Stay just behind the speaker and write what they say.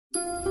Hi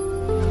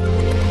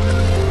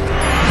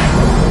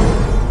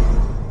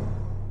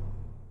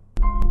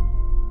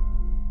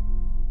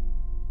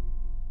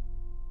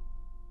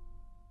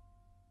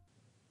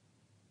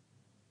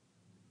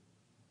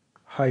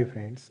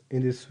friends,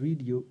 in this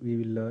video we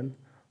will learn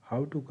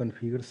how to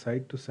configure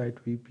site-to-site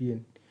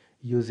VPN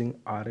using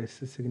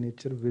RSA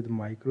Signature with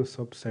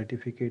Microsoft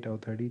Certificate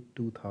Authority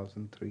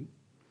 2003.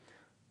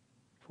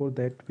 For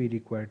that we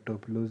require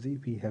topology.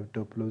 We have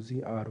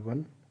topology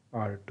R1,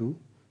 R2.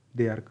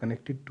 They are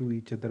connected to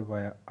each other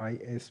via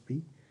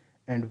ISP,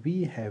 and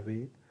we have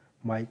a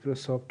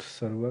Microsoft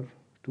Server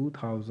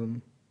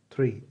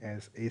 2003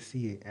 as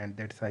ACA, and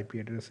that's IP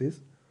address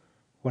is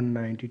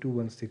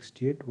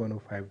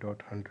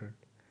 192.168.105.100.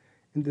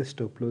 In this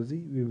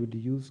topology, we will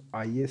use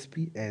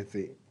ISP as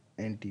a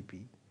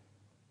NTP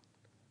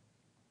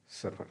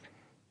server.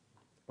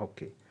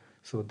 Okay,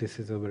 so this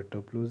is our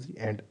topology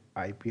and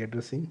IP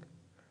addressing.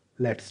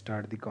 Let's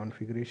start the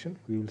configuration.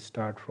 We will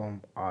start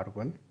from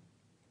R1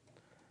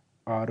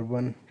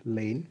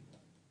 lane,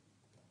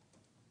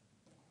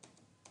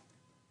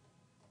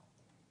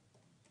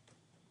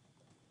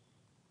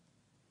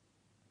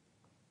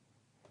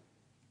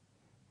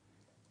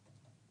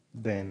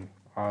 then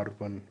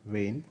R1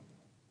 WAN,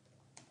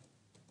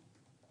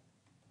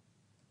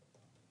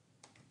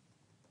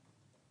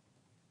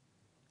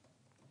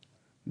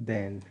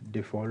 then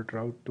default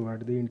route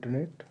toward the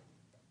internet,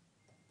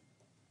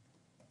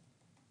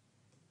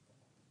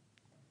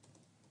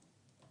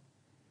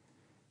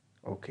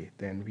 okay,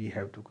 then we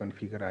have to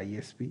configure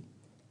ISP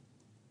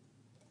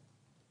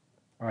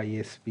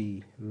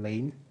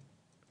lane,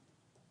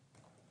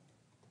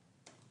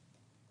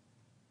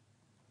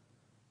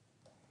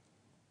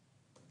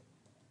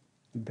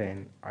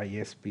 then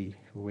ISP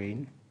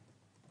WAN,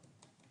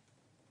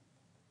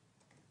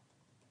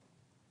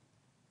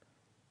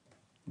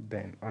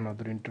 then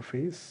another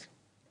interface,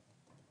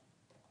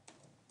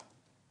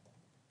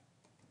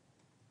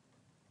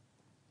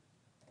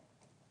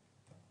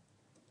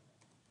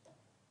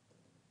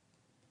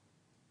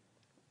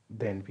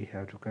 then we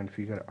have to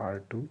configure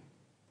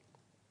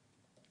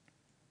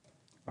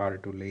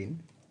R2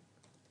 lane,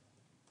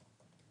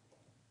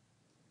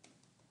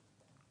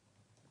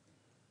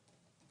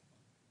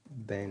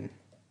 then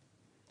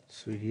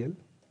serial,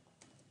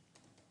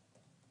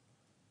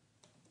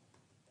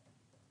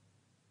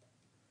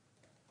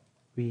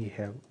 we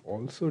have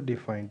also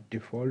defined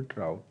default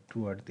route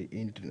toward the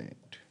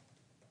internet.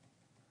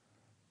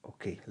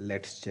 Okay,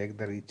 let's check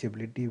the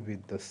reachability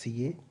with the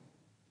CA.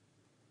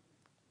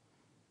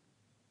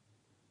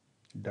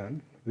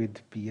 Done.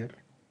 With peer,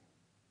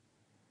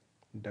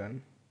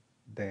 done.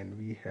 Then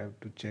we have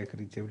to check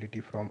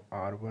reachability from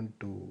R1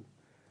 to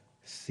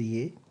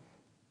CA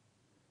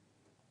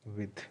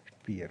with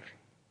peer.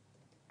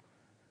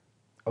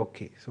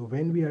 Okay, so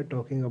when we are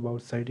talking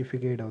about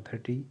certificate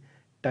authority,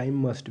 time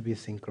must be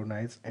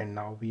synchronized, and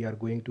now we are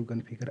going to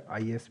configure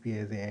ISP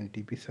as a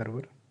NTP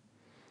server.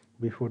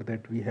 Before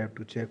that we have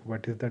to check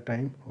what is the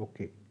time.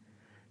 Okay,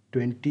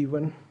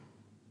 21.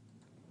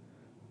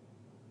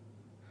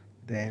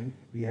 Then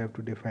we have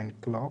to define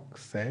clock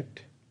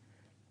set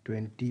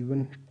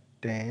 21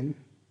 10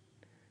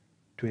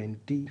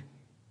 20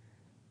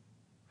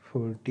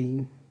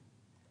 14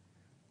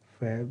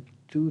 Feb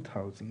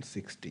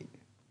 2016.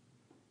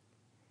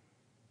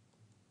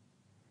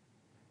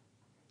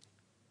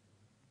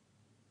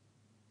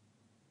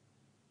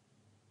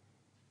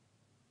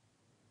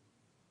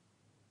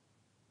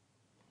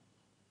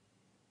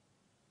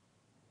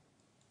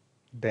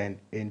 Then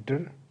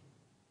enter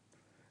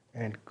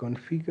and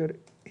configure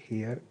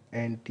here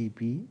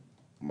NTP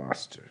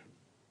master.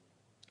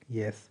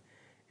 Yes,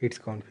 its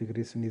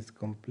configuration is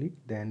complete.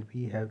 Then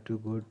we have to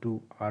go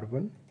to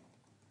R1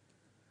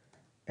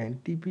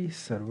 NTP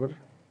server,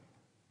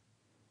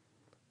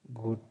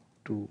 go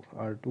to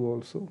R2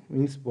 also,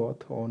 means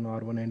both on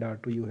R1 and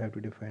R2 you have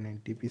to define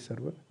NTP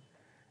server,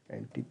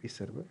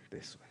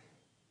 this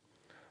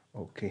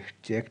one. Okay,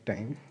 check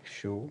time,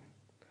 show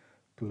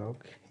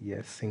clock,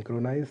 yes,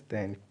 synchronize.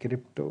 Then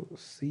crypto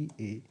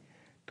CA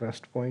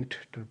trust point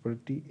triple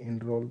T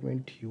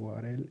enrollment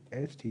URL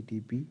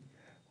http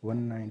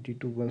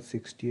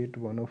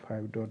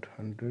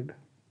 192.168.105.100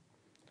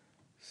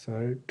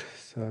 cert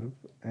serve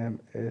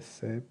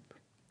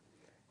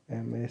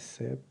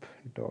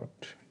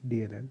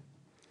msap.dll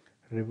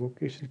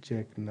revocation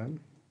check none,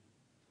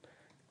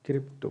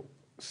 crypto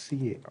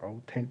CA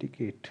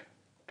authenticate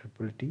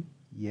triple T,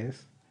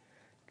 yes,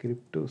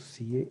 crypto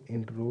CA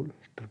enroll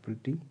triple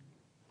T.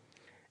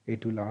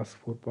 It will ask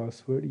for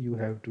password. You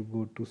have to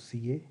go to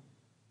CA.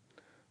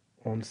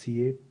 On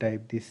CA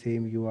type the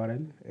same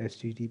URL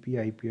http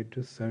IP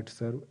address search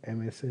serve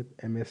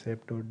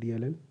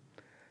msap.dll,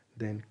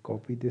 then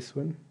copy this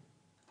one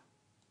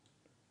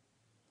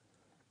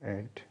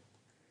and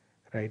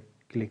right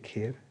click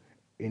here,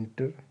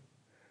 enter,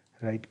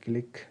 right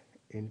click,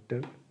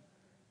 enter,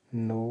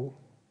 no,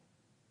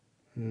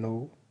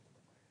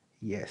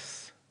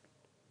 yes,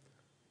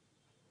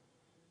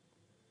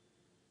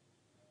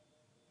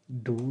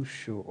 do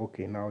show.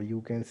 Okay, now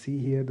you can see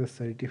here the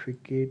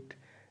certificate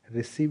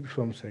received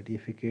from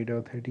certificate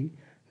authority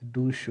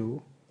do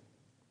show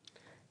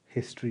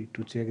history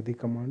to check the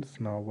commands.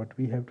 Now what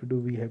we have to do,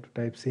 we have to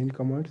type same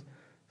commands.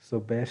 So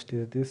best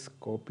is this,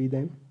 copy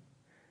them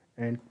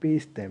and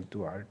paste them to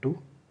R2.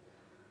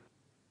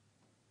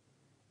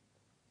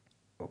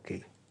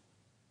 Okay,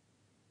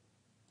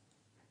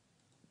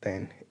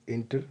 then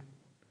enter.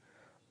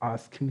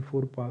 Asking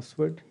for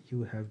password,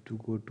 you have to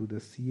go to the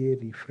CA,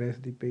 refresh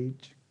the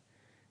page,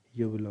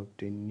 you will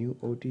obtain new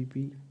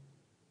OTP,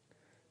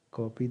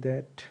 copy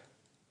that,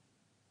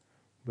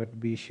 but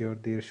be sure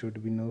there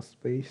should be no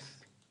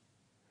space.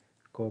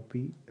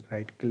 Copy,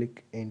 right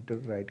click, enter,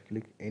 right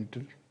click,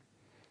 enter.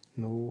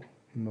 No,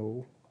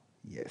 no,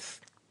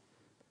 yes.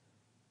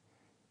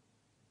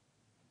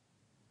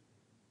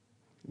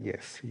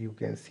 Yes, you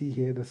can see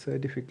here the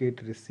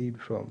certificate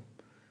received from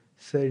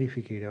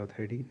certificate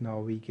authority. Now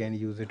we can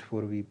use it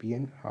for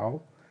VPN.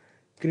 How?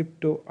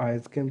 Crypto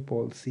ISCAN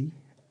policy,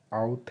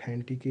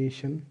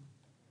 authentication,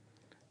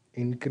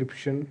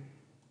 encryption,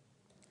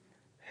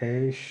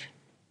 hash,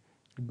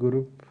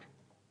 group,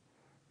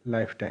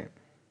 lifetime.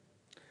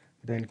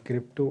 Then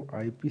crypto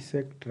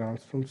IPsec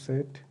transform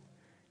set,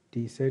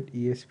 TSET,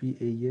 ESP,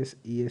 AES,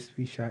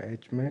 ESP, SHA,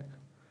 HMAC,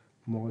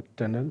 mod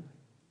tunnel,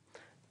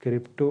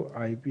 crypto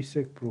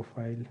IPsec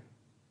profile,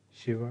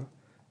 Shiva,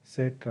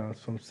 set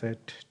transform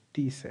set,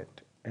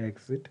 TSET,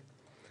 exit,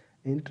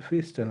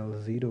 interface tunnel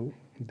 0,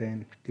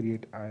 then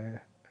create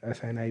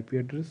assign IP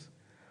address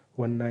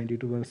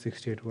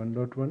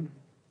 192.168.1.1.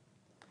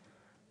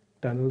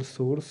 Tunnel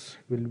source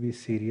will be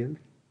serial,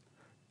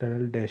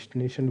 tunnel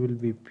destination will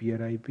be peer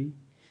IP.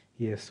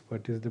 Yes,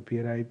 what is the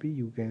peer IP?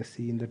 You can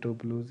see in the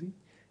topology,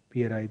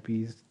 peer IP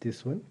is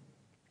this one.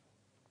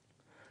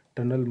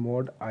 Tunnel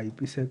mode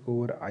IPsec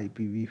over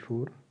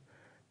IPv4,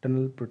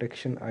 tunnel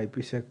protection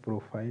IPsec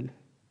profile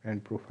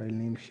and profile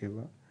name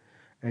Shiva,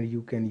 and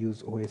you can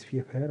use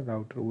OSPF here,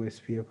 router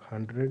OSPF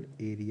 100,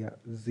 area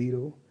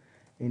 0,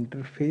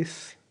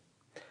 interface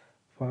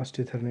fast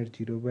Ethernet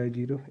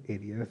 0x0,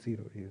 area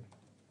 0 here.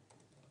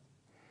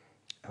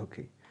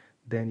 Okay,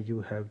 then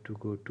you have to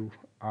go to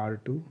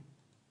R2,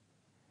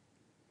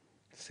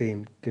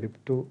 same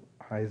crypto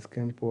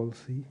ISCAN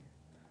policy,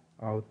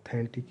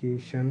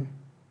 authentication,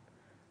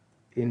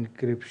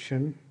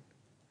 encryption,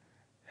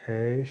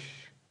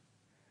 hash,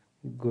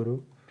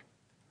 group,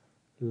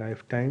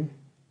 lifetime,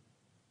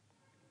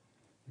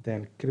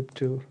 then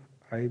crypto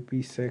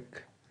IPsec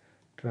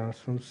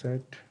transform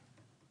set,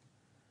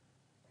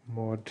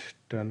 mod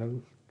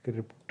tunnel,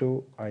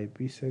 crypto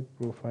IPsec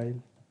profile,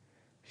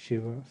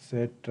 Shiva,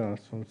 set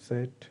transform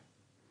set,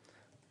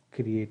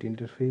 create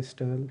interface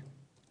tunnel,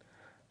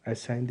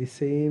 assign the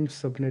same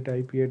subnet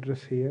IP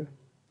address here,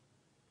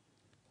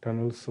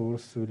 tunnel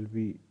source will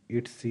be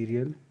its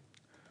serial,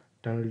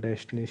 tunnel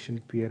destination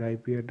peer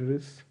IP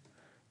address,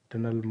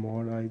 tunnel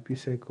mod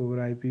IPsec over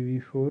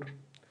IPv4,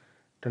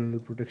 tunnel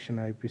protection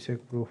IPsec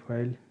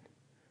profile,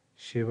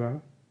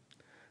 Shiva,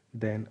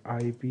 then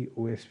IP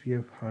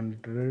OSPF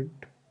 100,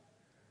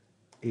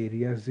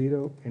 area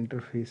 0,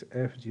 interface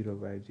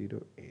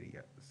F0x0,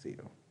 area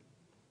 0.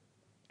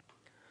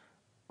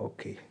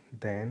 Okay,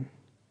 then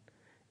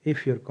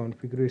if your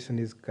configuration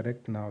is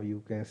correct, now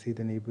you can see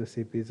the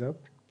neighborship is up.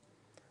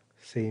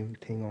 Same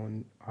thing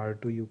on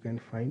R2 you can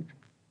find.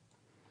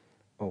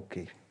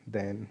 Okay,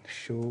 then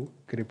show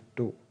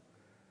crypto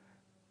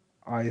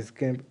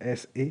IceCamp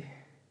SA.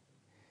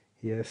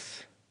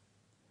 Yes,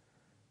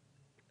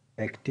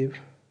 active.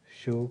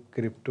 Show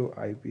crypto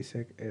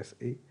IPsec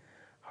SA.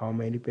 How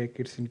many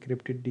packets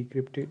encrypted,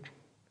 decrypted?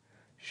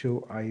 Show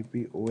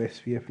IP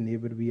OSPF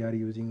neighbor. We are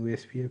using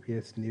OSPF.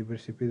 Yes,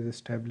 neighborship is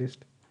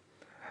established.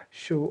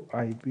 Show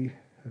IP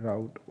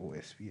route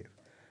OSPF.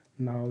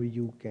 Now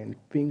you can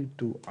ping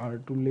to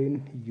R2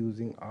 lane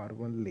using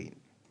R1 lane.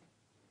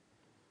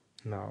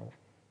 Now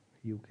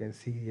you can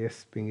see,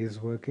 yes, ping is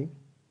working.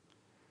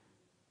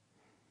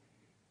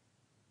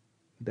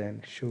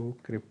 Then show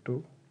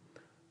crypto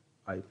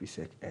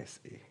IPsec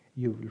SA.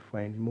 You will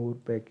find more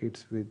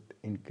packets with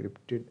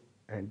encrypted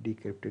and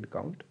decrypted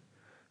count.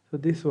 So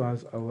this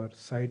was our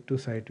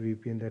site-to-site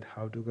VPN, that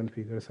how to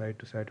configure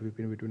site-to-site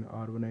VPN between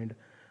R1 and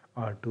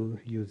R2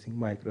 using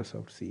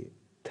Microsoft CA.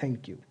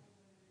 Thank you.